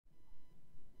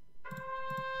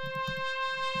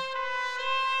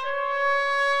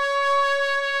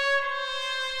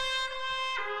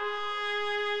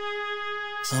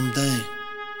Someday,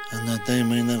 and that day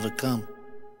may never come,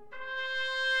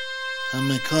 I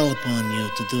may call upon you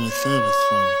to do a service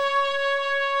for me.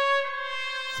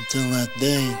 Until that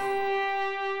day,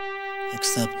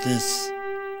 accept this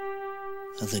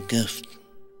as a gift.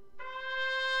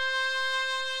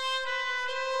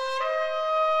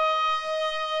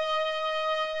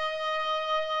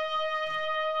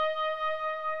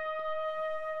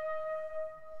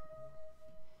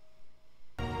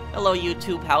 Hello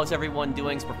YouTube, how's everyone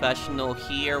doing? It's Professional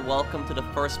here. Welcome to the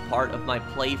first part of my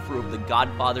playthrough of the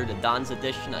Godfather, the Don's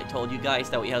Edition. I told you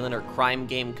guys that we had another crime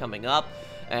game coming up,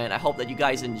 and I hope that you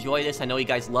guys enjoy this. I know you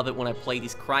guys love it when I play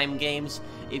these crime games.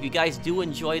 If you guys do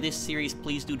enjoy this series,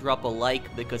 please do drop a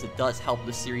like, because it does help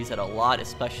the series out a lot,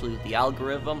 especially with the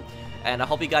algorithm. And I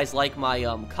hope you guys like my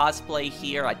cosplay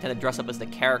here. I tend to dress up as the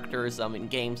characters in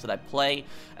games that I play,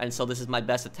 and so this is my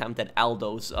best attempt at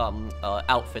Aldo's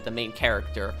outfit, the main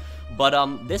character. But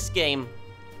this game,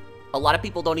 a lot of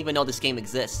people don't even know this game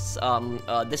exists.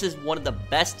 This is one of the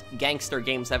best gangster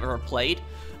games I've ever played,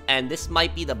 and this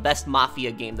might be the best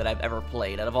Mafia game that I've ever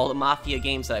played. Out of all the Mafia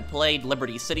games that I played,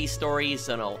 Liberty City Stories,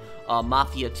 you know,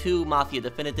 Mafia 2, Mafia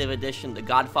Definitive Edition, the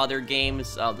Godfather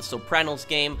games, the Sopranos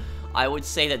game, I would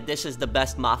say that this is the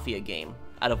best Mafia game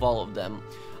out of all of them.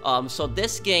 So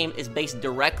this game is based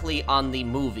directly on the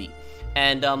movie.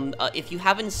 And if you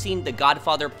haven't seen The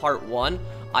Godfather Part 1,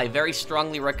 I very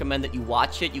strongly recommend that you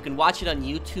watch it. You can watch it on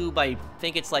YouTube. I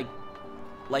think it's like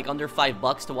under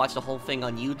 $5 to watch the whole thing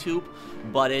on YouTube.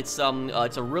 But it's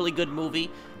a really good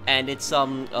movie, and it's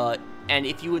and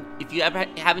if you ever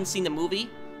haven't seen the movie,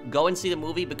 go and see the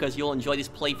movie, because you'll enjoy this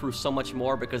playthrough so much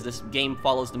more, because this game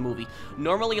follows the movie.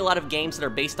 Normally, a lot of games that are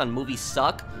based on movies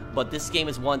suck, but this game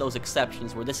is one of those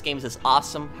exceptions, where this game is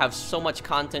awesome, has so much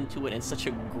content to it, and such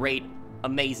a great,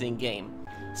 amazing game.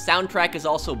 Soundtrack is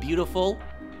also beautiful.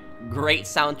 Great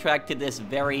soundtrack to this,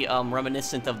 very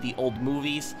reminiscent of the old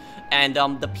movies. And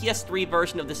the PS3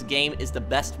 version of this game is the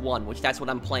best one, which that's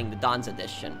what I'm playing, the Don's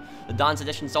Edition. The Don's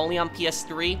Edition is only on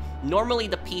PS3. Normally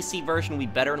the PC version would be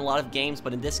better in a lot of games,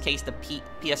 but in this case the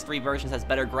PS3 version has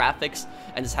better graphics,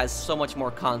 and this has so much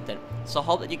more content. So I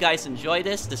hope that you guys enjoy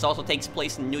this. This also takes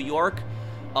place in New York.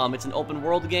 It's an open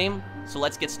world game, so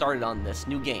let's get started on this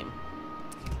new game.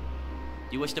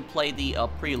 You wish to play the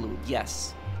prelude?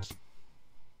 Yes.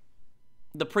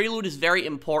 The prelude is very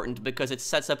important because it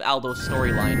sets up Aldo's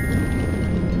storyline.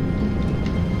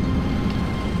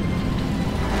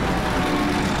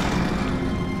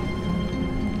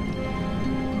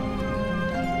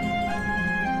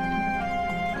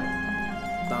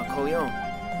 Don Corleone.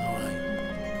 All right.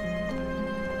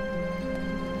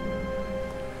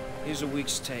 Here's a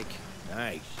week's take.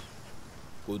 Nice.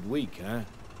 Good week, huh?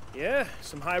 Yeah,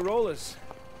 some high rollers.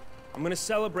 I'm gonna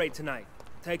celebrate tonight.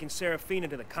 Taking Serafina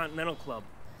to the Continental Club.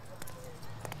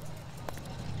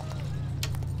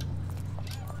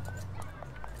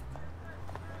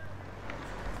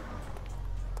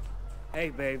 Hey,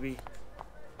 baby.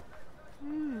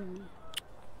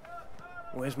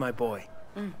 Where's my boy?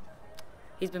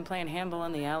 He's been playing handball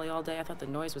in the alley all day. I thought the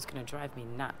noise was gonna drive me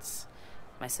nuts.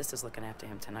 My sister's looking after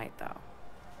him tonight, though.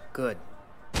 Good.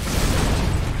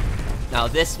 Now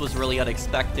this was really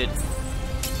unexpected.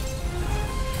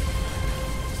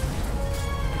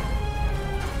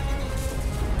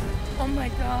 Oh my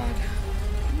God,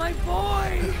 my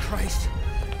boy! Christ.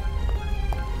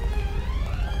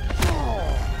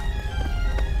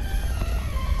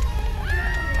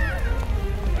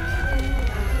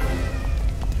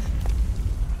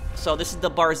 So this is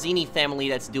the Barzini family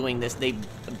that's doing this. They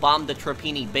bombed the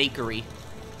Trapini bakery.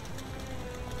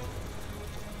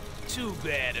 Too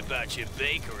bad about your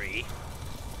bakery.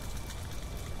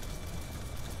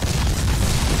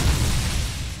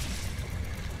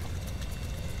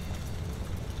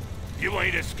 You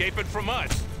ain't escaping from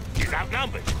us. He's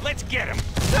outnumbered. Let's get him.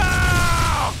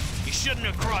 No! You shouldn't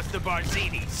have crossed the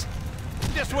Barzinis.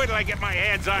 Just wait till I get my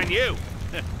hands on you.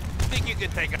 Think you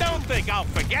can take it? Don't think I'll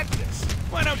forget this.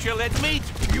 Why don't you let me?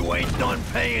 You ain't done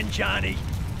paying, Johnny.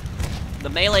 The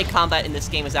melee combat in this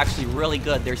game is actually really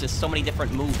good. There's just so many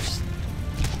different moves.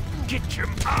 Get your...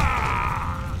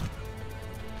 Ah!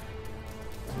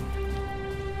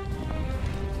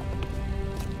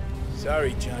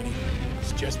 Sorry, Johnny.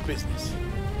 It's just business.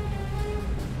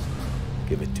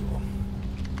 Give it to him.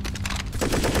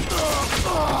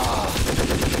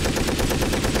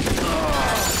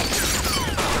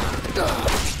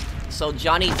 So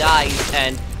Johnny dies,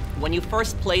 and when you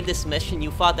first played this mission,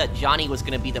 you thought that Johnny was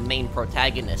going to be the main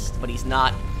protagonist, but he's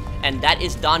not. And that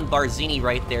is Don Barzini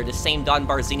right there, the same Don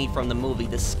Barzini from the movie,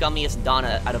 the scummiest Don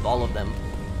out of all of them.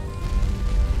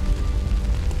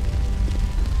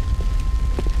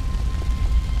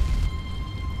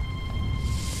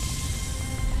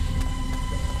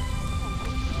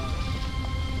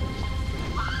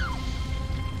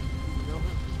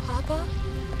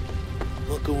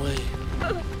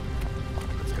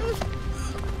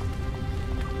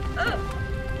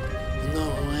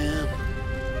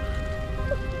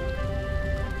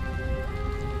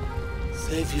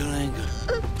 Save your anger.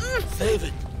 Save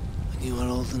it when you are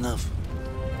old enough.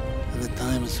 When the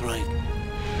time is right.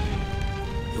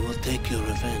 You will take your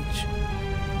revenge.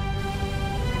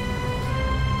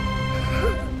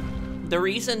 The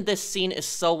reason this scene is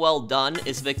so well done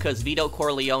is because Vito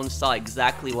Corleone saw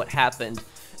exactly what happened.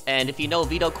 And if you know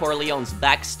Vito Corleone's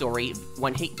backstory,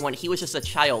 when he was just a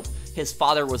child, his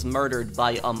father was murdered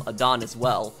by a Don as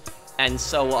well. And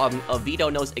so Vito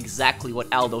knows exactly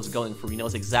what Aldo's going through. He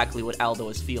knows exactly what Aldo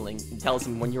is feeling. He tells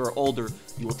him when you're older,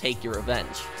 you will take your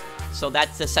revenge. So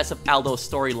that sets up Aldo's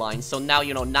storyline. So now,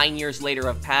 you know, 9 years later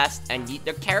have passed, and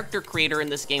the character creator in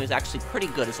this game is actually pretty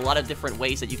good. There's a lot of different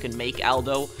ways that you can make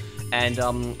Aldo. And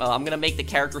I'm gonna make the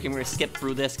character here. I'm gonna skip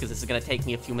through this because this is gonna take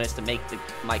me a few minutes to make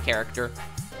my character.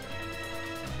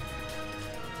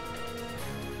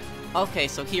 Okay,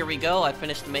 so here we go. I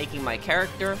finished making my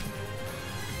character.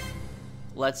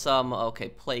 Let's okay,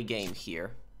 play game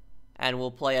here, and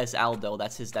we'll play as Aldo.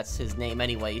 That's his name,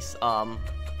 anyways.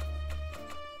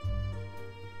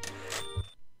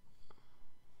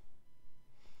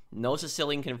 No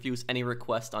Sicilian can refuse any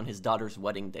request on his daughter's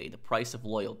wedding day. The price of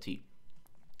loyalty.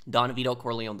 Don Vito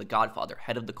Corleone, the Godfather,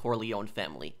 head of the Corleone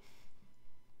family.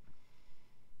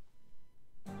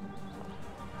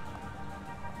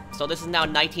 So this is now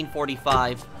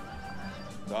 1945.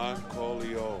 Don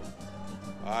Corleone,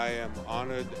 I am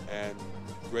honored and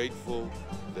grateful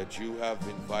that you have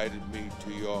invited me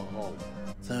to your home.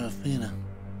 Serafina.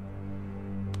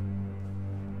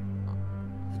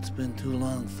 It's been too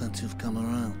long since you've come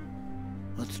around.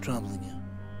 What's troubling you?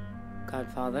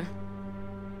 Godfather?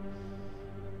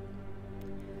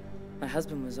 My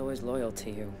husband was always loyal to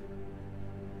you.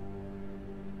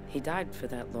 He died for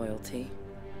that loyalty.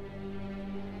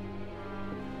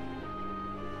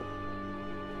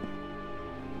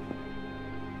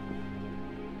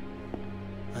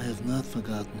 I have not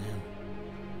forgotten him,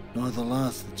 nor the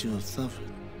loss that you have suffered.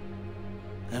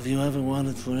 Have you ever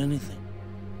wanted for anything?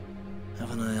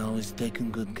 Haven't I always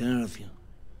taken good care of you?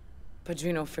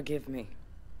 Padrino, forgive me.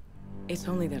 It's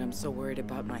only that I'm so worried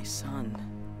about my son.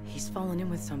 He's fallen in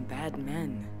with some bad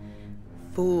men.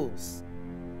 Fools.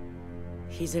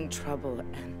 He's in trouble,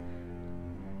 and...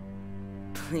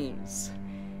 please,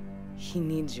 he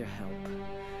needs your help.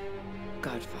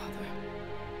 Godfather.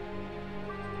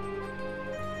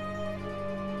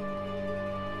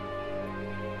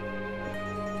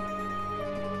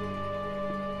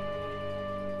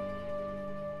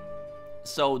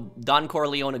 So Don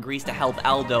Corleone agrees to help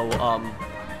Aldo,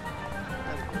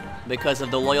 because of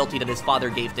the loyalty that his father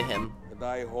gave to him. And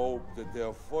I hope that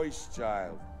their first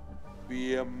child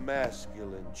be a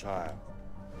masculine child.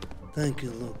 Thank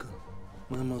you, Luca,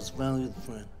 my most valued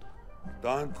friend.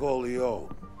 Don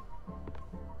Corleone,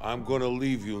 I'm gonna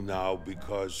leave you now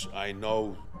because I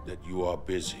know that you are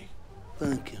busy.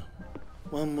 Thank you.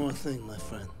 One more thing, my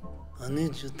friend. I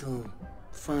need you to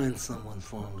find someone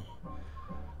for me.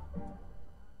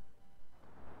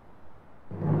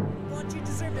 Thought you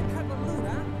deserved a cut of loot,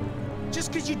 huh?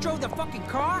 Just because you drove the fucking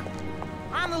car?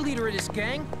 I'm the leader of this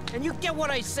gang, and you get what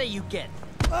I say you get.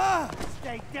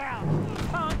 Stay down,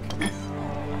 punk!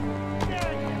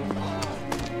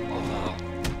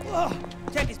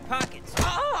 Check his pockets.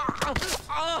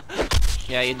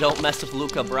 Yeah, you don't mess with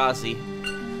Luca Brasi.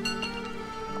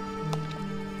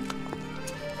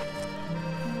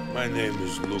 My name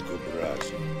is Luca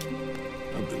Brasi.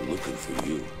 I've been looking for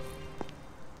you.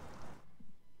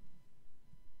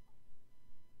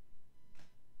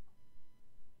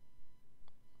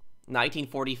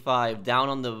 $1945, down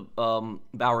on the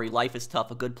Bowery, life is tough,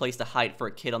 a good place to hide for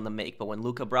a kid on the make, but when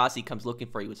Luca Brasi comes looking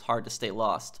for you, it's hard to stay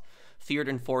lost. Feared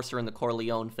enforcer in the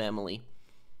Corleone family.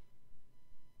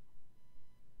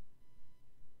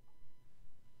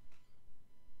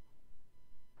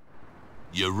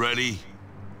 You ready?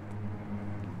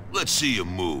 Let's see your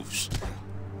moves.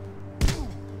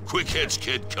 Quick hits,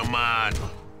 kid, come on.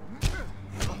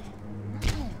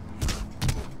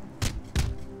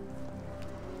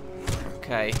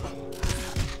 Okay.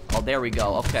 Oh, there we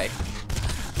go. Okay.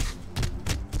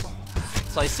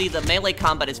 So I see the melee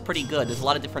combat is pretty good. There's a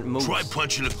lot of different moves. Try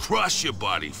punching across your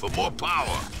body for more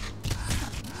power.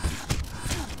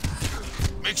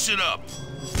 Mix it up.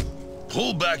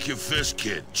 Pull back your fist,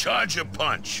 kid. Charge a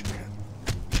punch.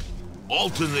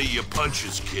 Alternate your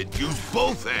punches, kid. Use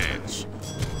both hands.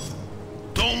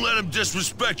 Don't let him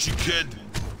disrespect you, kid.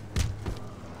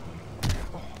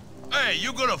 Hey,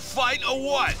 you gonna fight or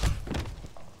what?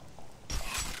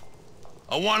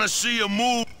 I want to see you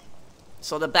move.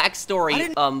 So the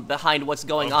backstory behind what's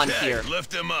going on here.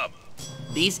 Lift him up.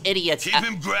 These idiots. Keep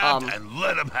him grabbed and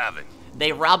let him have it.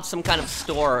 they robbed some kind of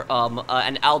store,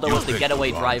 and Aldo was the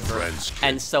getaway driver, friends,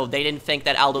 and so they didn't think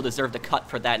that Aldo deserved a cut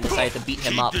for that and decided to beat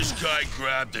him up. Keep this guy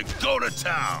grabbed and go to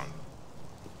town.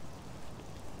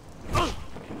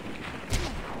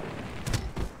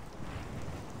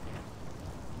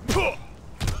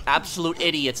 Absolute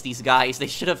idiots, these guys. They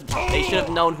should have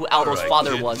known who Aldo's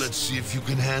father kid, was. Let's see if you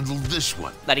can handle this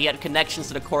one. That he had connections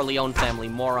to the Corleone family.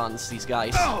 Morons, these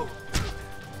guys.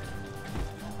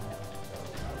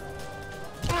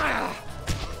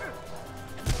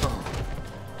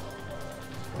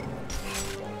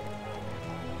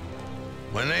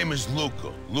 My name is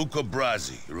Luca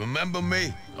Brasi. Remember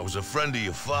me? I was a friend of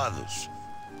your father's.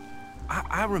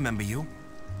 I remember you.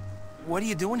 What are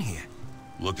you doing here?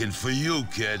 Looking for you,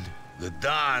 kid. The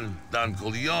Don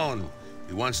Corleone.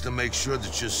 He wants to make sure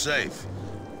that you're safe.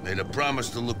 Made a promise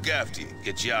to look after you,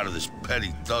 get you out of this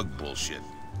petty thug bullshit.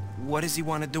 What does he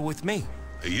want to do with me?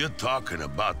 Hey, you're talking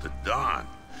about the Don.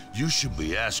 You should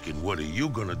be asking what are you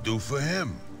gonna do for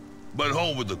him? But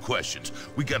hold with the questions.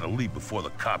 We gotta leave before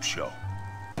the cops show.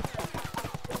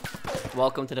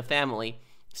 Welcome to the family.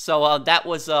 So that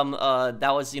was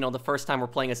you know, the first time we're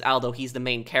playing as Aldo. He's the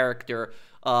main character.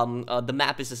 The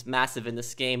map is just massive in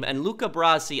this game, and Luca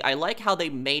Brasi, I like how they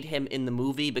made him in the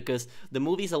movie, because the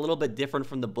movie's a little bit different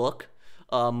from the book,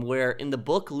 where in the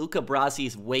book Luca Brasi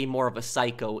is way more of a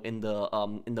psycho in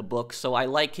the book. So I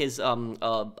like his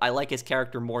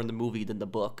character more in the movie than the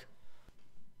book.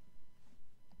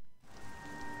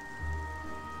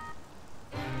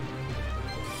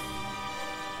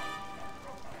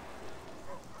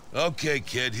 Okay,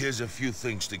 kid, here's a few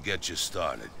things to get you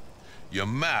started. Your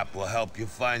map will help you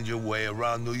find your way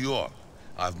around New York.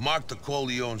 I've marked the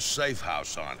Corleone safe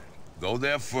house on it. Go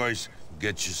there first,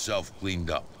 get yourself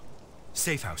cleaned up.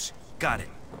 Safe house. Got it.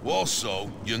 Also,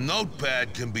 your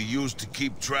notepad can be used to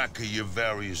keep track of your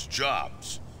various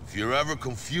jobs. If you're ever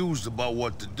confused about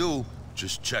what to do,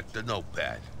 just check the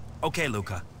notepad. Okay,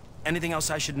 Luca. Anything else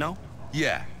I should know?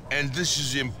 Yeah, and this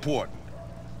is important.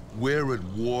 We're at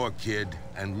war, kid,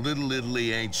 and Little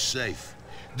Italy ain't safe.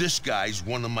 This guy's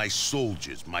one of my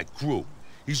soldiers, my crew.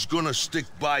 He's gonna stick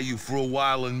by you for a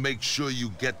while and make sure you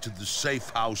get to the safe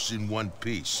house in one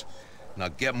piece. Now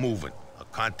get moving. I'll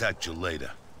contact you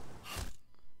later.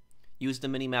 Use the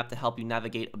minimap to help you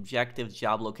navigate objectives,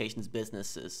 job locations,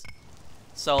 businesses.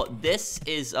 So this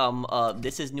is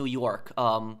New York.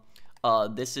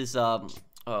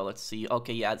 Let's see.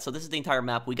 Okay, yeah. So this is the entire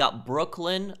map. We got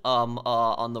Brooklyn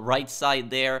on the right side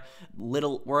there.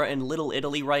 We're in Little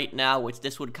Italy right now, which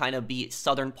this would kind of be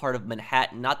southern part of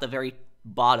Manhattan, not the very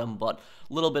bottom, but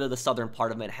a little bit of the southern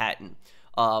part of Manhattan.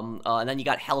 And then you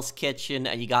got Hell's Kitchen,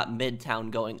 and you got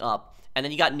Midtown going up. And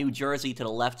then you got New Jersey to the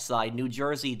left side. New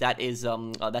Jersey,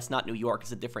 that's not New York,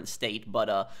 it's a different state,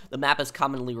 but the map is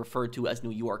commonly referred to as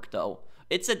New York, though.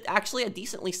 It's actually a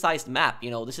decently sized map,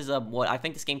 you know. This is what I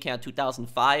think this game came out in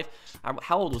 2005.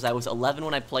 How old was I? I was 11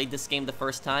 when I played this game the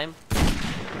first time.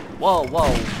 Whoa,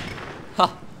 whoa. Huh.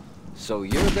 So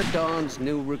you're the Don's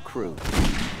new recruit.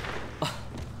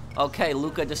 Okay,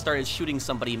 Luca just started shooting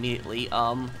somebody immediately.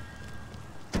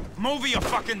 Move or you're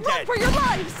fucking dead. Run for your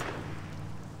lives!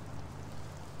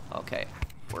 Okay,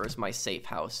 where's my safe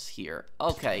house? Here.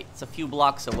 Okay, it's a few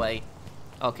blocks away.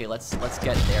 Okay, let's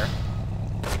get there.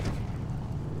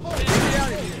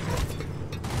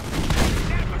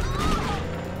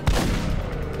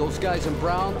 Those guys in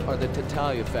brown are the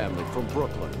Tattaglia family from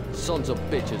Brooklyn. Sons of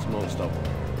bitches, most of them.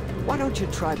 Why don't you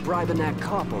try bribing that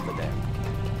cop over there?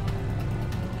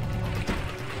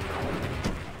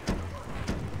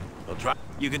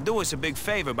 You could do us a big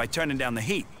favor by turning down the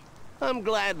heat. I'm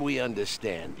glad we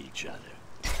understand each other.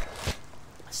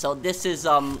 So this is,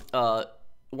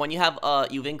 when you have,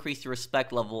 you've increased your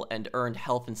respect level and earned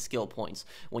health and skill points.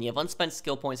 When you have unspent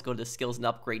skill points, go to the skills and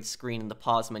upgrade screen in the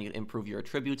pause menu to improve your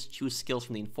attributes. Choose skills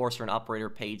from the enforcer and operator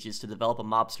pages to develop a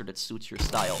mobster that suits your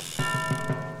style.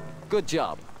 Good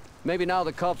job. Maybe now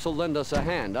the cops will lend us a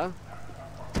hand, huh?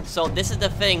 So this is the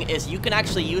thing, is you can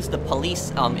actually use the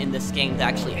police in this game to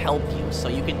actually help you. So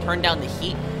you can turn down the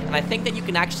heat, and I think that you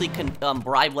can actually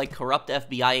bribe like corrupt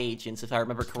FBI agents, if I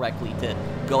remember correctly, to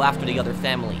go after the other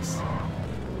families.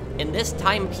 In this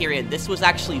time period, this was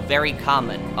actually very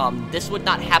common. This would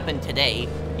not happen today.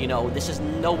 You know, this is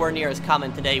nowhere near as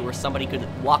common today where somebody could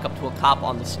walk up to a cop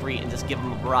on the street and just give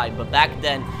him a bribe. But back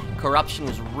then, corruption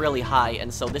was really high,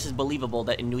 and so this is believable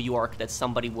that in New York that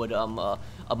somebody would, a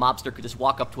mobster could just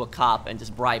walk up to a cop and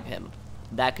just bribe him.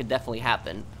 That could definitely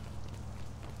happen.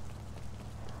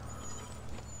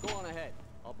 Go on ahead.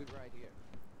 I'll be right here.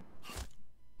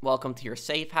 Welcome to your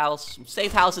safe house.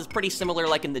 Safe house is pretty similar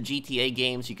like in the GTA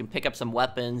games. You can pick up some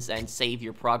weapons and save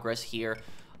your progress here.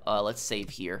 Let's save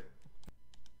here.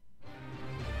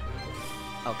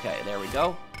 Okay, there we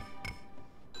go.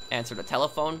 Answer the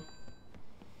telephone.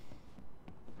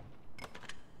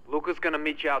 Luca's gonna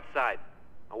meet you outside.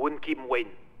 I wouldn't keep him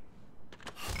waiting.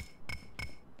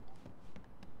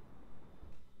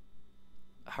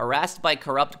 Harassed by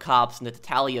corrupt cops and the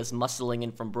Tatalias muscling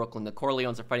in from Brooklyn, the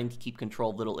Corleones are fighting to keep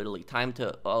control of Little Italy. Time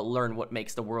to learn what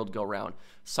makes the world go round.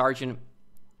 Sergeant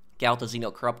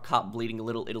Galtazino, corrupt cop bleeding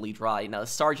Little Italy dry. Now,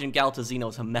 Sergeant Galtazino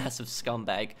is a massive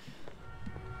scumbag.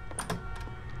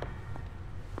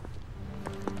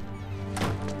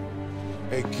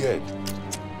 Hey, kid.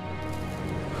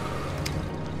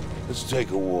 Let's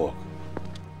take a walk.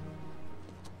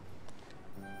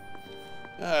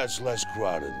 It's less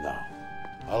crowded now.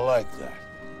 I like that.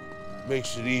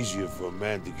 Makes it easier for a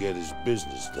man to get his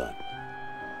business done.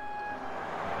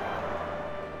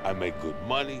 I make good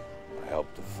money, I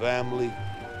help the family,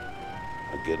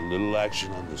 I get a little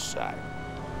action on the side.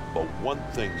 But one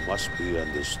thing must be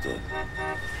understood.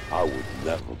 I would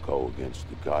never go against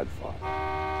the Godfather.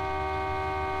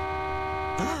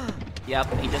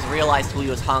 Yep, he just realized who he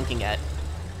was honking at.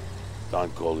 Don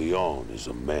Corleone is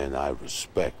a man I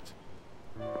respect.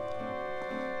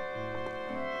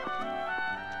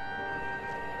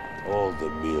 Old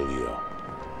Emilio.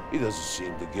 He doesn't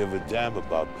seem to give a damn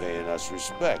about paying us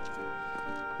respect.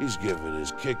 He's giving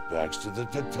his kickbacks to the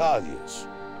Tatalias.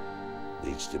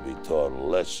 Needs to be taught a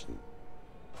lesson.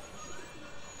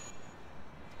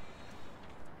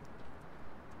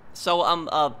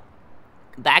 So,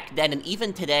 back then and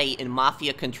even today in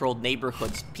Mafia-controlled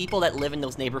neighborhoods, people that live in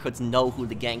those neighborhoods know who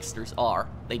the gangsters are.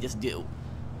 They just do.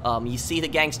 You see the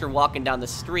gangster walking down the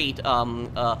street,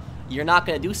 you're not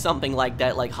gonna do something like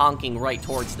that, like honking right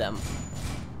towards them.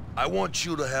 I want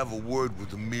you to have a word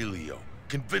with Emilio.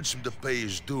 Convince him to pay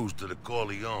his dues to the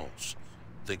Corleones.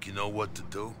 Think you know what to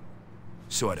do?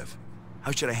 Sort of.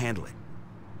 How should I handle it?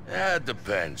 It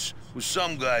depends. With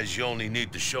some guys, you only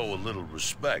need to show a little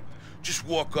respect. Just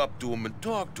walk up to him and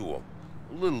talk to him.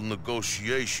 A little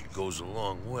negotiation goes a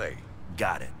long way.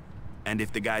 Got it. And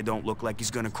if the guy don't look like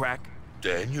he's gonna crack?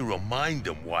 Then you remind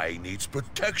him why he needs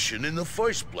protection in the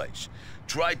first place.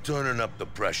 Try turning up the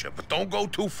pressure, but don't go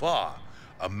too far.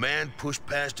 A man pushed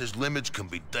past his limits can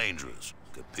be dangerous.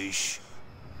 Capiche?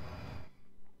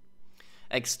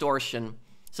 Extortion.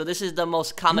 So this is the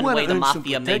most common way the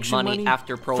Mafia made money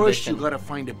after Prohibition. First, you gotta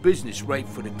find a business right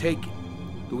for the taking.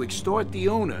 To extort the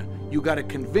owner, you gotta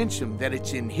convince him that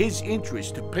it's in his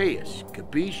interest to pay us.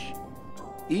 Capiche?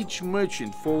 Each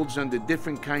merchant folds under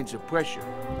different kinds of pressure,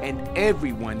 and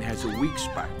everyone has a weak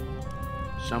spot.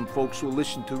 Some folks will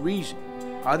listen to reason.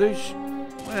 Others,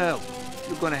 well,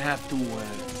 you're gonna have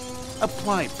to,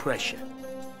 apply pressure.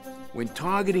 When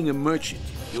targeting a merchant,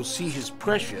 you'll see his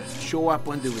pressure show up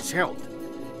under his health.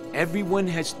 Everyone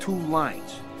has two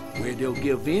lines, where they'll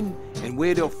give in and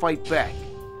where they'll fight back.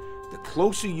 The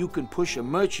closer you can push a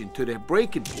merchant to their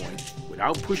breaking point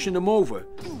without pushing them over,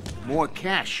 the more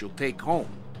cash you'll take home.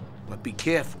 But be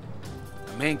careful.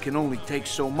 A man can only take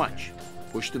so much.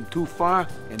 Push them too far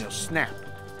and they'll snap.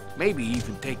 Maybe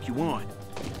even take you on.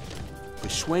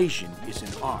 Persuasion is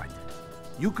an art.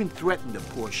 You can threaten the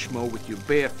poor schmo with your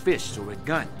bare fists or a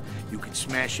gun. You can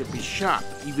smash up his shop,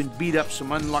 even beat up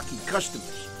some unlucky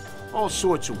customers. All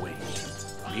sorts of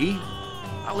ways. Me?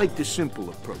 I like the simple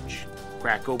approach.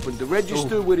 Crack open the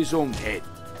register with his own head.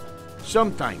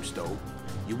 Sometimes, though,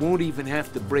 you won't even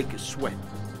have to break a sweat.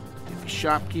 If a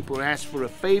shopkeeper asks for a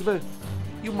favor,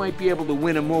 you might be able to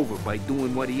win him over by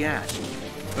doing what he asks.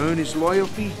 Earn his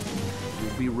loyalty,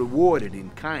 you'll be rewarded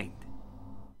in kind.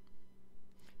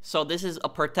 So this is a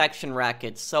protection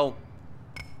racket. So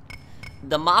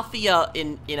the Mafia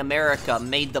in America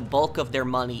made the bulk of their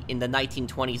money in the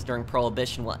 1920s during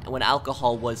Prohibition when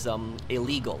alcohol was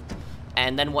illegal.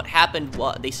 And then what happened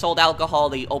was they sold alcohol,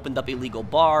 they opened up illegal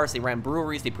bars, they ran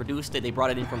breweries, they produced it, they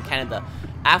brought it in from Canada.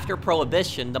 After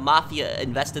Prohibition, the Mafia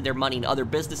invested their money in other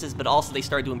businesses, but also they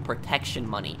started doing protection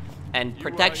money. And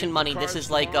protection money, this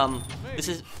is like, this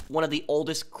is one of the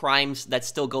oldest crimes that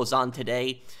still goes on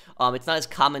today. It's not as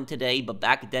common today, but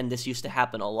back then this used to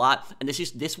happen a lot. And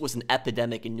this was an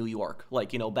epidemic in New York,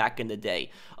 like, you know, back in the day,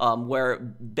 where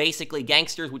basically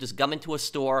gangsters would just come into a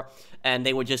store and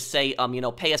they would just say, you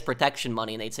know, pay us protection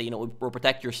money. And they'd say, you know, we'll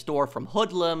protect your store from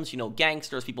hoodlums, you know,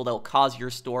 gangsters, people that will cause your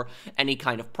store any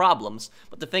kind of problems.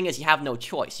 But the thing is, you have no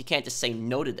choice. You can't just say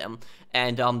no to them.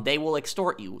 And they will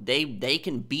extort you. They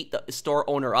can beat the store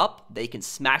owner up. They can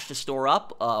smash the store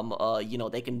up. You know,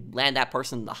 they can land that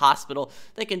person in the hospital.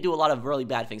 They can do a lot of really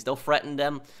bad things. They'll threaten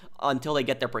them until they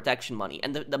get their protection money.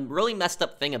 And the really messed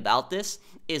up thing about this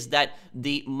is that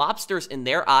the mobsters, in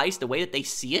their eyes, the way that they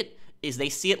see it, is they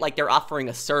see it like they're offering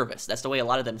a service. That's the way a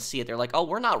lot of them see it. They're like, oh,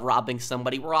 we're not robbing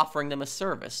somebody, we're offering them a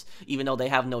service, even though they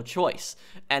have no choice.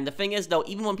 And the thing is, though,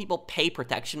 even when people pay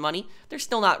protection money, they're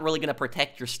still not really going to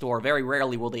protect your store. Very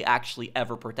rarely will they actually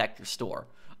ever protect your store.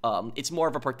 It's more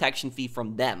of a protection fee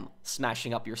from them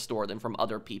smashing up your store than from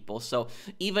other people. So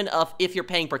even if you're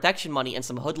paying protection money and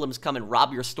some hoodlums come and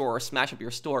rob your store or smash up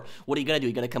your store, what are you going to do?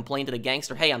 You're going to complain to the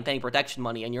gangster, hey, I'm paying protection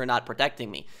money and you're not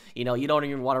protecting me. You know, you don't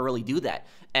even want to really do that.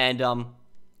 And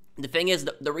the thing is,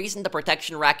 the reason the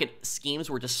protection racket schemes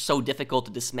were just so difficult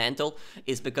to dismantle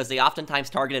is because they oftentimes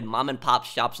targeted mom-and-pop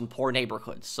shops in poor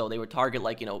neighborhoods. So they would target,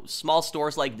 like, you know, small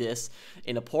stores like this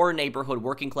in a poor neighborhood,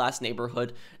 working-class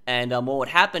neighborhood. And what would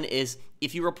happen is,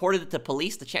 if you reported it to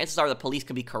police, the chances are the police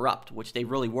could be corrupt, which they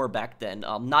really were back then.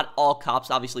 Not all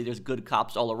cops, obviously there's good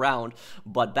cops all around,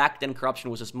 but back then corruption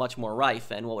was just much more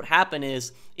rife. And what would happen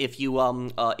is, if you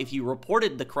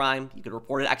reported the crime, you could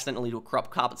report it accidentally to a corrupt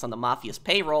cop that's on the Mafia's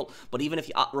payroll, but even if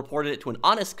you reported it to an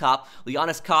honest cop, the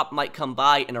honest cop might come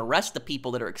by and arrest the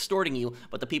people that are extorting you,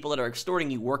 but the people that are extorting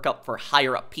you work up for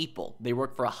higher up people. They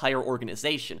work for a higher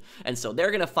organization. And so they're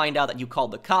going to find out that you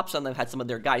called the cops on them, had some of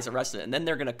their guys arrested, and then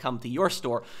they're going to come to your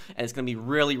store, and it's going to be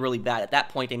really, really bad. At that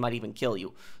point, they might even kill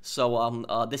you. So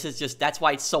that's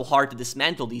why it's so hard to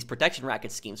dismantle these protection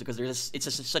racket schemes, because it's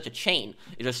just such a chain.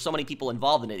 There's so many people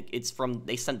involved in it.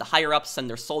 They send the higher ups, send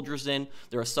their soldiers in,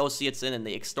 their associates in, and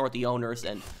they extort the owners,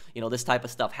 and you know, this type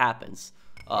of stuff happens.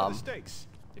 The stakes.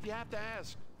 If you have to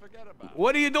ask, forget about it.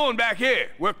 What are you doing back here?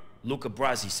 Luca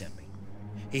Brasi sent me.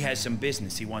 He has some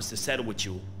business he wants to settle with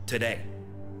you today.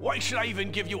 Why should I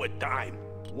even give you a dime?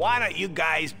 Why don't you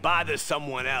guys bother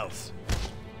someone else?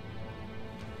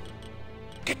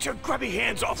 Get your grubby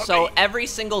hands off of me! So every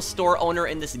single store owner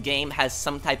in this game has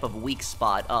some type of weak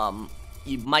spot.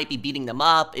 You might be beating them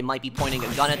up, it might be pointing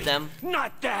a gun at them.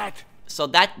 Not that! So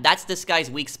that's this guy's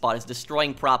weak spot, is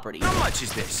destroying property. How much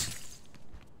is this?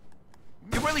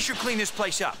 You really should clean this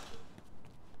place up.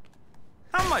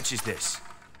 How much is this?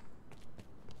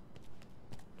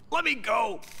 Let me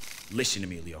go! Listen,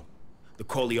 Emilio. The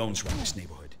Corleones run this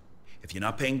neighborhood. If you're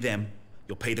not paying them,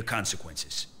 you'll pay the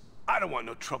consequences. I don't want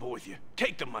no trouble with you.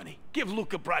 Take the money. Give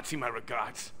Luca Brasi my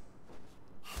regards.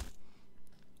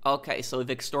 Okay, so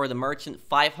we've extorted the merchant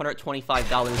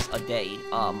 $525 a day.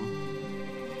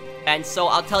 And so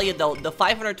I'll tell you though, the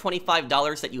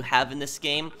 $525 that you have in this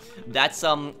game, that's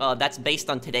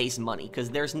based on today's money, because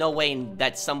there's no way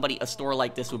that a store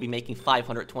like this would be making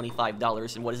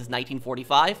 $525 in, what is this,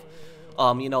 1945?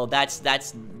 You know,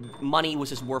 that's money was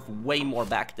just worth way more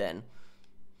back then.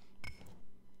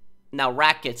 Now,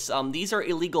 rackets, these are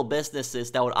illegal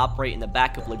businesses that would operate in the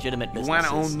back of legitimate businesses.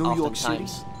 You want to own New York City?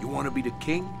 Oftentimes. You want to be the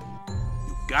king?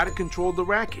 You gotta control the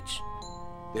rackets.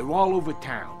 They're all over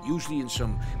town, usually in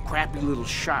some crappy little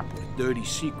shop with a dirty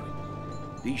secret.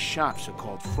 These shops are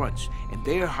called fronts, and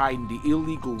they're hiding the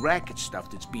illegal racket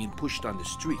stuff that's being pushed on the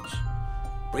streets.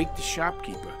 Break the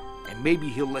shopkeeper, and maybe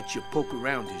he'll let you poke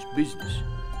around his business.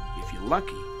 If you're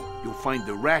lucky, you'll find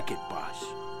the racket boss.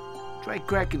 Try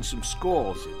cracking some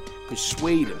skulls and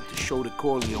persuade him to show the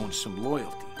Corleone some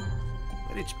loyalty.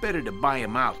 But it's better to buy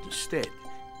him out instead,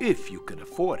 if you can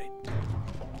afford it.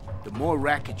 The more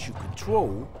rackets you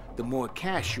control, the more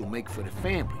cash you'll make for the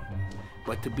family.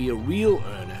 But to be a real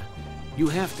earner, you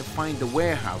have to find the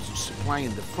warehouses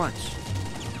supplying the fronts.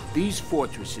 These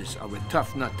fortresses are a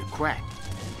tough nut to crack,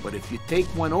 but if you take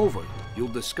one over, you'll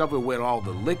discover where all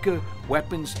the liquor,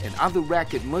 weapons, and other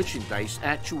racket merchandise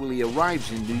actually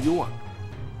arrives in New York.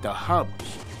 The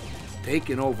hubs.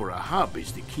 Taking over a hub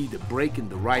is the key to breaking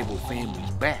the rival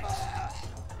family's backs.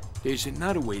 There's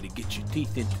another way to get your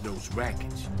teeth into those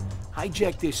rackets.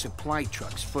 Hijack their supply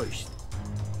trucks first.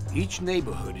 Each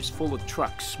neighborhood is full of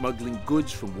trucks smuggling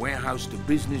goods from warehouse to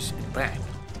business and back.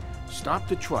 Stop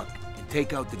the truck and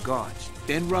take out the guards,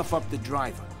 then rough up the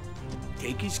driver.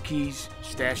 Take his keys,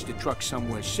 stash the truck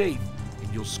somewhere safe,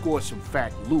 and you'll score some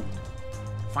fat loot.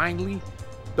 Finally,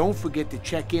 don't forget to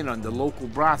check in on the local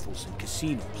brothels and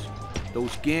casinos.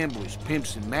 Those gamblers,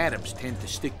 pimps, and madams tend to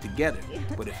stick together,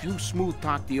 but if you smooth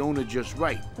talk the owner just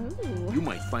right, you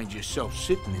might find yourself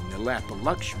sitting in the lap of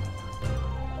luxury.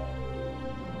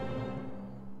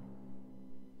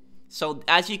 So,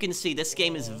 as you can see, this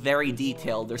game is very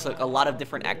detailed. There's like a lot of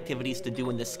different activities to do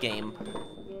in this game.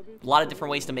 A lot of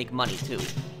different ways to make money, too.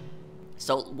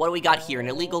 So, what do we got here? An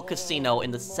illegal casino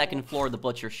in the second floor of the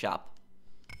butcher shop.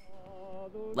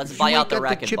 Let's buy out the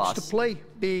racket boss. To play,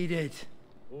 beat it.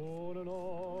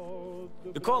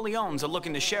 The Corleones are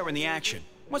looking to share in the action.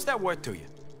 What's that worth to you?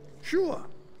 Sure.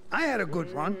 I had a good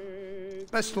run.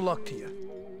 Best of luck to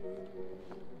you.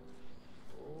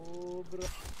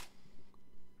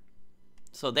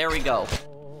 So there we go.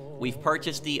 We've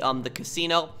purchased the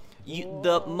casino.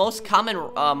 The most common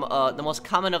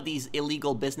of these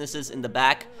illegal businesses in the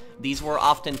back, these were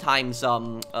oftentimes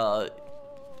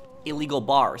illegal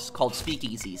bars called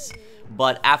speakeasies.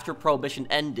 But after Prohibition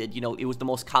ended, you know, it was the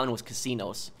most common was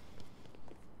casinos.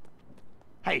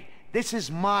 Hey, this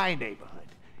is my neighborhood.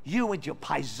 You and your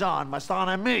paisan must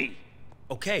honor me.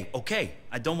 Okay, okay.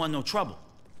 I don't want no trouble.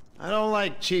 I don't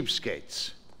like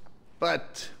cheapskates.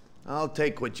 But I'll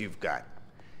take what you've got.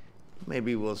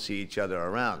 Maybe we'll see each other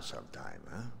around sometime,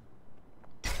 huh?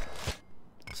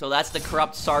 So that's the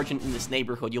corrupt sergeant in this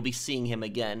neighborhood. You'll be seeing him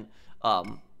again.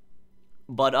 Corrupt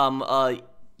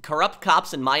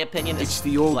cops, in my opinion, it's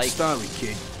the old like... story,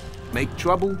 kid. Make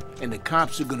trouble, and the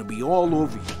cops are gonna be all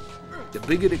over you. The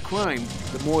bigger the crime,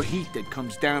 the more heat that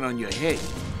comes down on your head.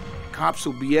 Cops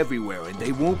will be everywhere, and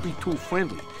they won't be too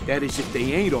friendly. That is, if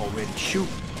they ain't already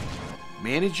shooting.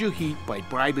 Manage your heat by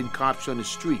bribing cops on the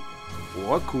street,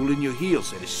 or cooling your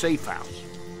heels at a safe house.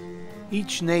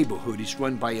 Each neighborhood is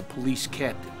run by a police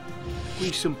captain.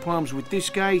 We've some problems with this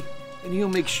guy, and he'll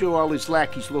make sure all his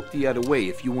lackeys look the other way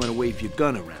if you want to wave your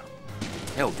gun around.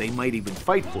 Hell, they might even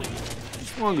fight for you,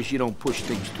 as long as you don't push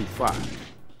things too far.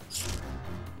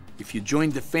 If you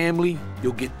join the family,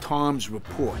 you'll get Tom's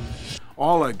report.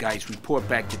 All our guys report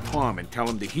back to Tom and tell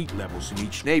him the heat levels in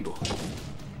each neighborhood.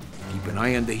 Keep an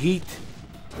eye on the heat,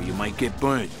 or you might get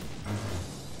burned.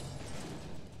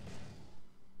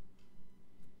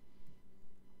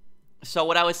 So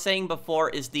what I was saying before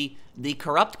is the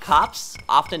corrupt cops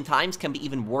oftentimes can be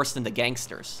even worse than the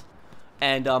gangsters.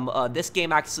 And this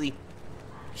game actually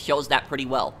shows that pretty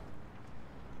well.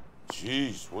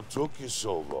 Jeez, what took you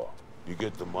so long? You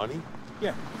get the money?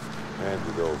 Yeah. Hand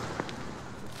it over.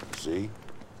 See?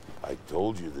 I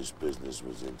told you this business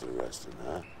was interesting,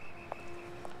 huh?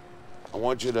 I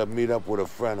want you to meet up with a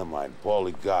friend of mine,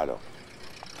 Paulie Gatto.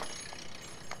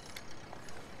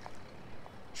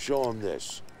 Show him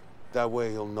this. That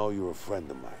way he'll know you're a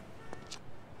friend of mine.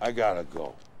 I gotta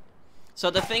go. So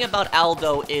the thing about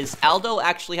Aldo is Aldo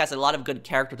actually has a lot of good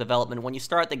character development. When you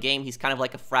start the game, he's kind of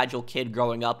like a fragile kid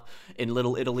growing up in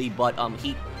Little Italy, but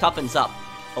he toughens up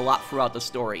a lot throughout the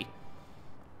story.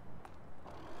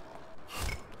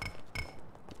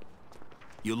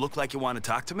 You look like you want to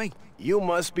talk to me? You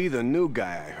must be the new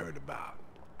guy I heard about.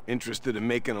 Interested in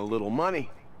making a little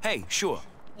money? Hey, sure.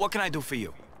 What can I do for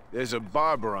you? There's a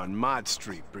barber on Mott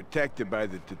Street, protected by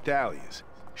the Tatalias.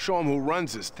 Show him who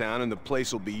runs this town and the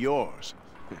place will be yours.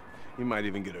 You might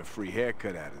even get a free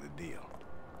haircut out of the deal.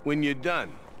 When you're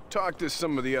done, talk to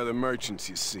some of the other merchants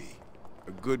you see.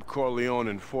 A good Corleone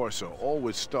enforcer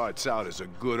always starts out as a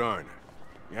good earner.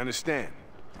 You understand?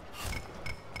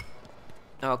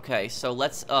 Okay, so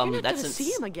let's, that's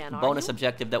a bonus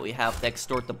objective that we have to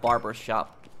extort the barber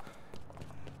shop.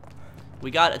 We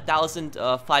got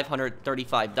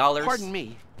 $1,535. Pardon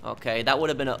me. Okay, that would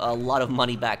have been a lot of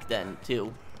money back then,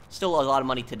 too. Still a lot of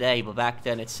money today, but back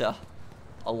then it's a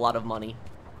lot of money.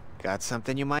 Got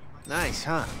something you might... Nice,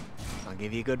 huh? I'll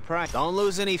give you a good price. Don't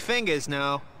lose any fingers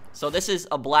now. So this is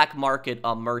a black market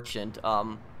merchant.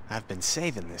 I've been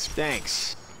saving this.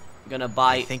 Thanks. Gonna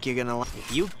buy... I think you're gonna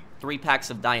like... You... 3 packs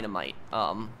of dynamite.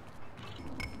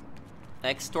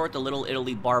 Extort the Little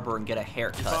Italy barber and get a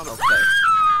haircut. Okay.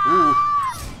 Ooh.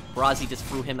 Brazzi just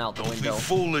threw him out the window. Don't be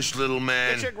foolish, little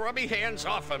man. Get your grubby hands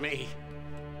off of me.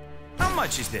 How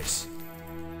much is this?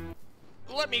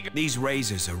 Let me go. These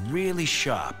razors are really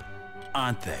sharp,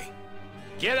 aren't they?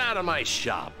 Get out of my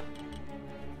shop.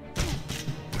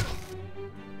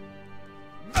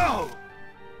 Oh!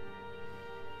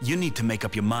 You need to make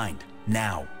up your mind,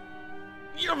 now.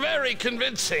 You're very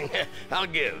convincing. I'll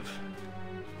give.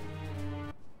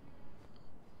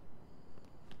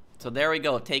 So there we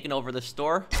go, taking over the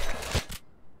store.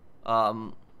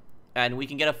 And we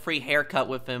can get a free haircut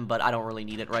with him, but I don't really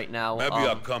need it right now. Maybe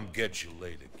I'll come get you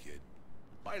later, kid.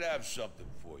 Might have something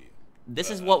for you.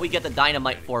 This is what we get the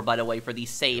dynamite for, by the way, for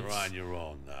these safes. You're on your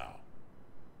own now.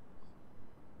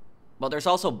 Well, there's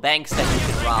also banks that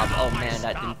you can rob. Oh man,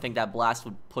 I didn't think that blast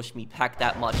would push me back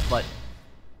that much, but...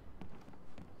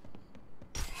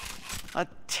 A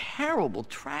terrible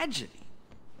tragedy.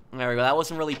 There we go. That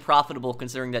wasn't really profitable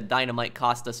considering that dynamite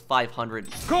cost us 500.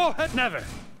 Go ahead, never.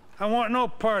 I want no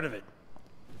part of it.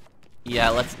 Yeah,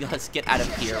 let's get out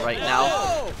of here right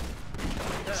now.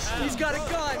 He's got a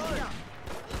gun.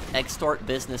 Extort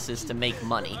businesses to make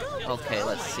money. Okay,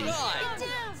 let's see.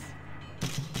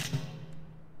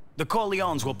 The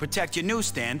Corleones will protect your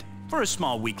newsstand for a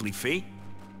small weekly fee.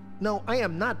 No, I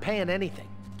am not paying anything.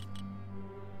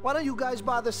 Why don't you guys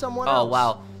bother someone else? Oh,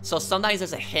 wow. So sometimes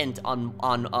there's a hint on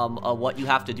what you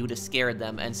have to do to scare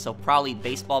them, and so probably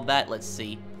baseball bat, let's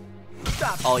see.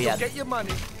 Stop. Oh, yeah. Get your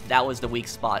money. That was the weak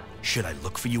spot. Should I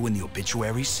look for you in the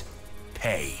obituaries?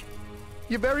 Pay.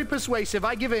 You're very persuasive.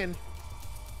 I give in.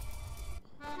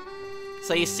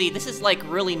 So you see, this is like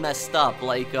really messed up.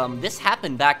 Like, this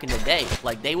happened back in the day.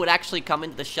 Like, they would actually come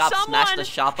into the shop, smash the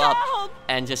shop up,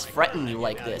 and just threaten you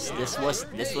like this.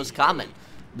 This was common.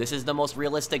 This is the most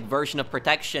realistic version of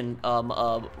protection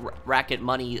racket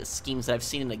money schemes that I've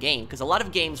seen in the game. Because a lot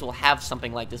of games will have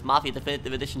something like this. Mafia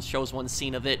Definitive Edition shows one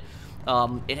scene of it.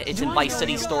 It's in Vice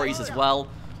City stories as well.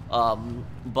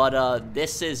 But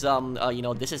this is, you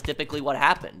know, this is typically what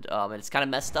happened. And it's kind of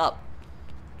messed up.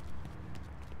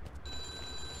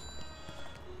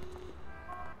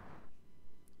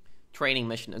 Training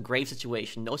mission, a grave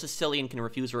situation. No Sicilian can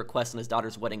refuse a request on his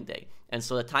daughter's wedding day, and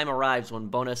so the time arrives when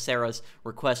Bonacera's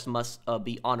request must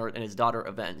be honored and his daughter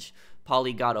avenged.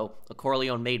 Paulie Gatto, a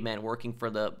Corleone maidman working for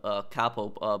the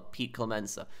capo Pete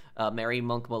Clemenza, Mary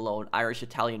Monk Malone,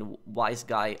 Irish-Italian wise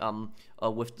guy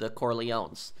with the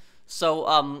Corleones.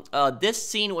 So, this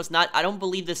scene was not, I don't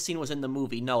believe this scene was in the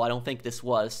movie. No, I don't think this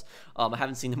was. I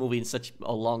haven't seen the movie in such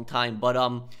a long time.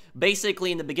 But,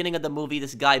 basically, in the beginning of the movie,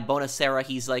 this guy, Bonacera,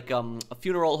 he's like, a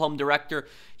funeral home director.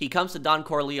 He comes to Don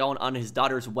Corleone on his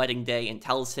daughter's wedding day and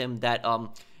tells him that,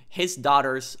 his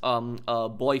daughter's,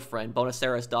 boyfriend,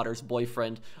 Bonacera's daughter's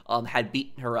boyfriend, had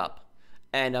beaten her up.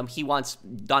 And, he wants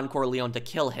Don Corleone to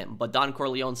kill him. But Don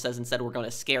Corleone says instead we're going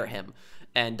to scare him.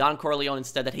 And Don Corleone,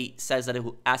 instead, that he says that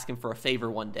he'll ask him for a favor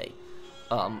one day,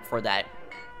 for that.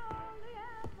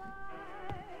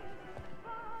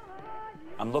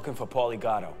 I'm looking for Paulie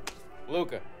Gatto.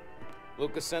 Luca.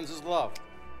 Luca sends his love.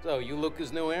 So, you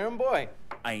Luca's new errand boy?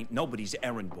 I ain't nobody's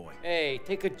errand boy. Hey,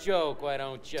 take a joke, why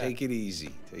don't you? Take it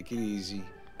easy. Take it easy.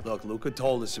 Look, Luca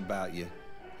told us about you.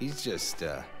 He's just,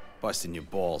 busting your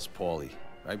balls, Paulie.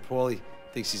 Right, Paulie?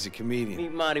 Thinks he's a comedian.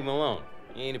 Meet Monty Malone.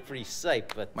 He ain't a pretty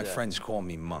sight, but... My friends call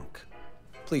me Monk.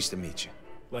 Pleased to meet you.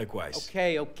 Likewise.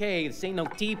 Okay, okay, this ain't no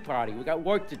tea party. We got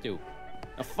work to do.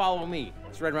 Now follow me.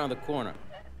 It's right around the corner.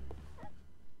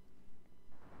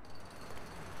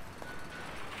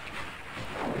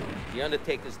 The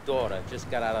Undertaker's daughter just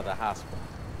got out of the hospital.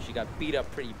 She got beat up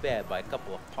pretty bad by a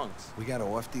couple of punks. We gotta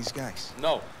off these guys.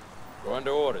 No, we're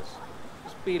under orders.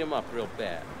 Just beat them up real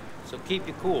bad. So keep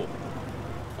you cool.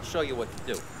 I'll show you what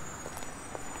to do.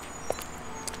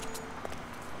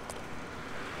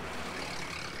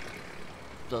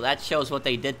 So that shows what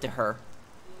they did to her.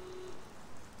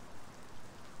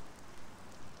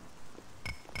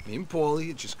 Me and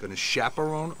Paulie are just gonna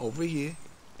chaperone over here,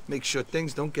 make sure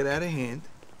things don't get out of hand.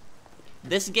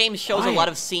 This game shows a lot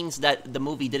of scenes that the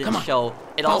movie didn't show.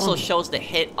 It also shows the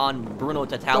hit on Bruno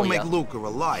Tattaglia. Don't make Luca a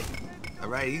liar, all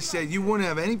right? He said you wouldn't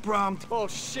have any problem.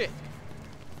 Bullshit.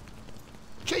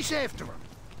 Chase after him.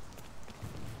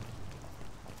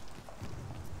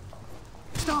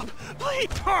 Stop, please.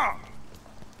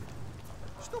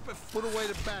 Stupid. Put away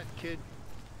the bat, kid.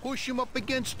 Push him up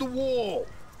against the wall.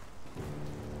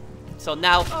 So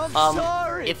now,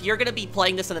 if you're gonna be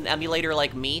playing this in an emulator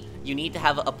like me, you need to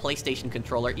have a PlayStation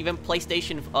controller. Even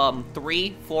PlayStation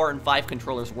 3, 4, and 5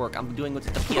 controllers work. I'm doing it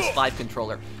with the PS5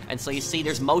 controller. And so you see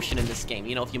there's motion in this game.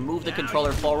 You know, if you move the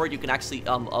controller forward, you can actually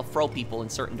throw people in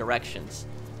certain directions.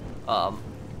 Oh,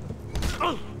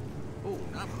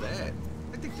 not bad.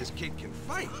 I think this kid can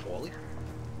fight, Paulie.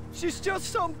 She's just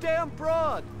some damn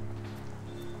broad.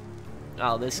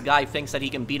 Oh, this guy thinks that he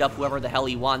can beat up whoever the hell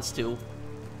he wants to.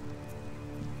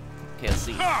 Okay, let's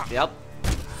see. Yep.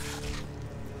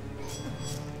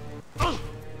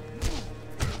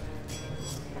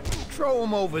 Throw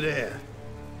him over there.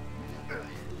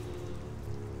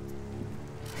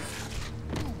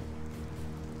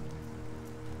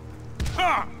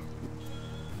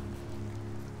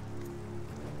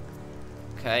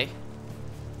 Okay.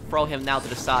 Throw him now to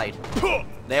the side.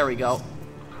 There we go.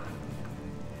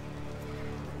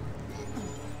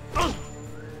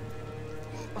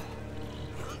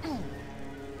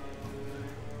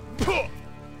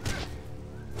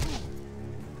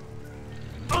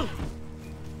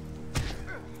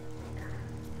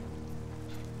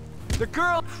 The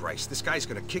girl! Christ, this guy's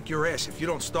gonna kick your ass if you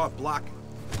don't start blocking.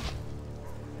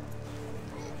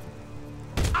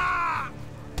 Ah!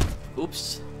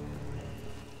 Oops.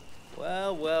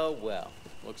 Well, well, well.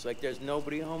 Looks like there's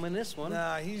nobody home in this one.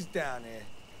 Nah, he's down there.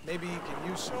 Maybe he can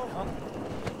use some help.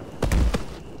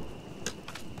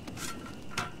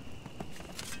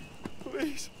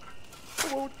 Please.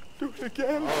 I won't do it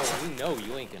again. Oh, we know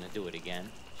you ain't gonna do it again.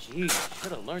 Jeez,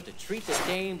 should have learned to treat the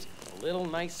dames a little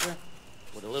nicer,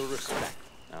 with a little respect.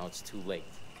 Now it's too late.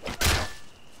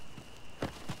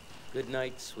 Good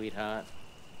night, sweetheart.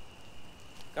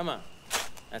 Come on.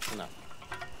 That's enough.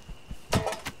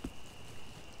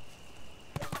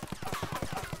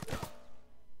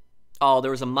 Oh,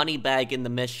 there was a money bag in the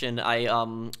mission.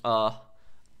 I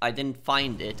didn't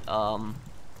find it.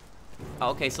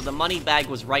 Okay, so the money bag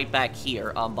was right back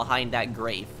here, behind that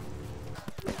grave.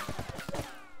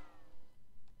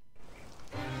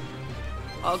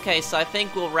 Okay, so I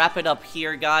think we'll wrap it up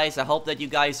here, guys. I hope that you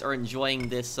guys are enjoying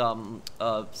this,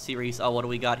 series. Oh, what do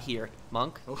we got here?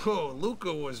 Monk? Oh,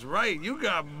 Luca was right. You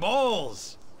got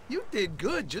balls. You did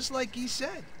good, just like he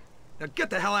said. Now get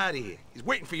the hell out of here. He's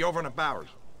waiting for you over in the Bowery.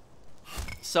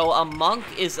 So, Monk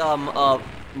is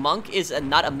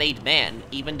not a made man,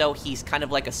 even though he's kind of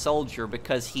like a soldier,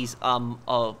 because he's,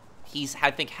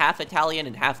 I think, half Italian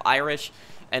and half Irish,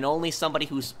 and only somebody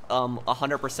who's,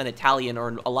 100% Italian, or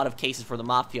in a lot of cases for the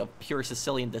Mafia, pure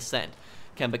Sicilian descent,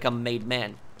 can become a made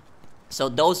man. So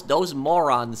those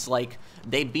morons, like,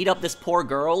 they beat up this poor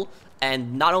girl,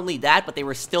 and not only that, but they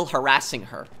were still harassing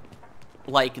her.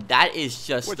 Like, that is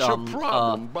just, what's your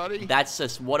problem, buddy? That's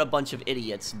just, what a bunch of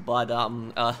idiots. But,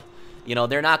 you know,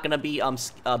 they're not gonna be,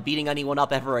 beating anyone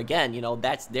up ever again, you know,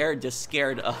 they're just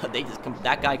scared,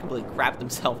 that guy completely crapped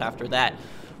himself after that.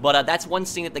 But, that's one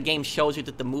scene that the game shows you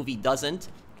that the movie doesn't.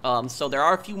 So there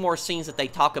are a few more scenes that they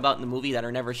talk about in the movie that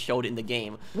are never showed in the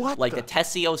game. Like the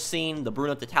Tessio scene, the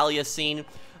Bruno Tattaglia scene,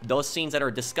 those scenes that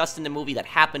are discussed in the movie that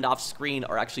happened off screen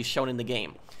are actually shown in the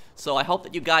game. So I hope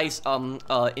that you guys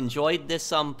enjoyed this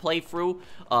playthrough,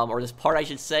 or this part I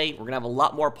should say. We're gonna have a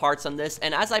lot more parts on this,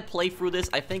 and as I play through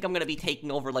this, I think I'm gonna be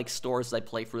taking over like stores as I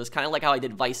play through this, kind of like how I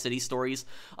did Vice City stories.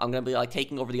 I'm gonna be like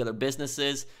taking over the other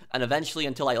businesses, and eventually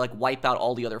until I like wipe out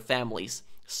all the other families.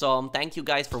 So thank you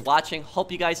guys for watching.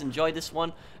 Hope you guys enjoyed this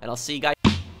one, and I'll see you guys.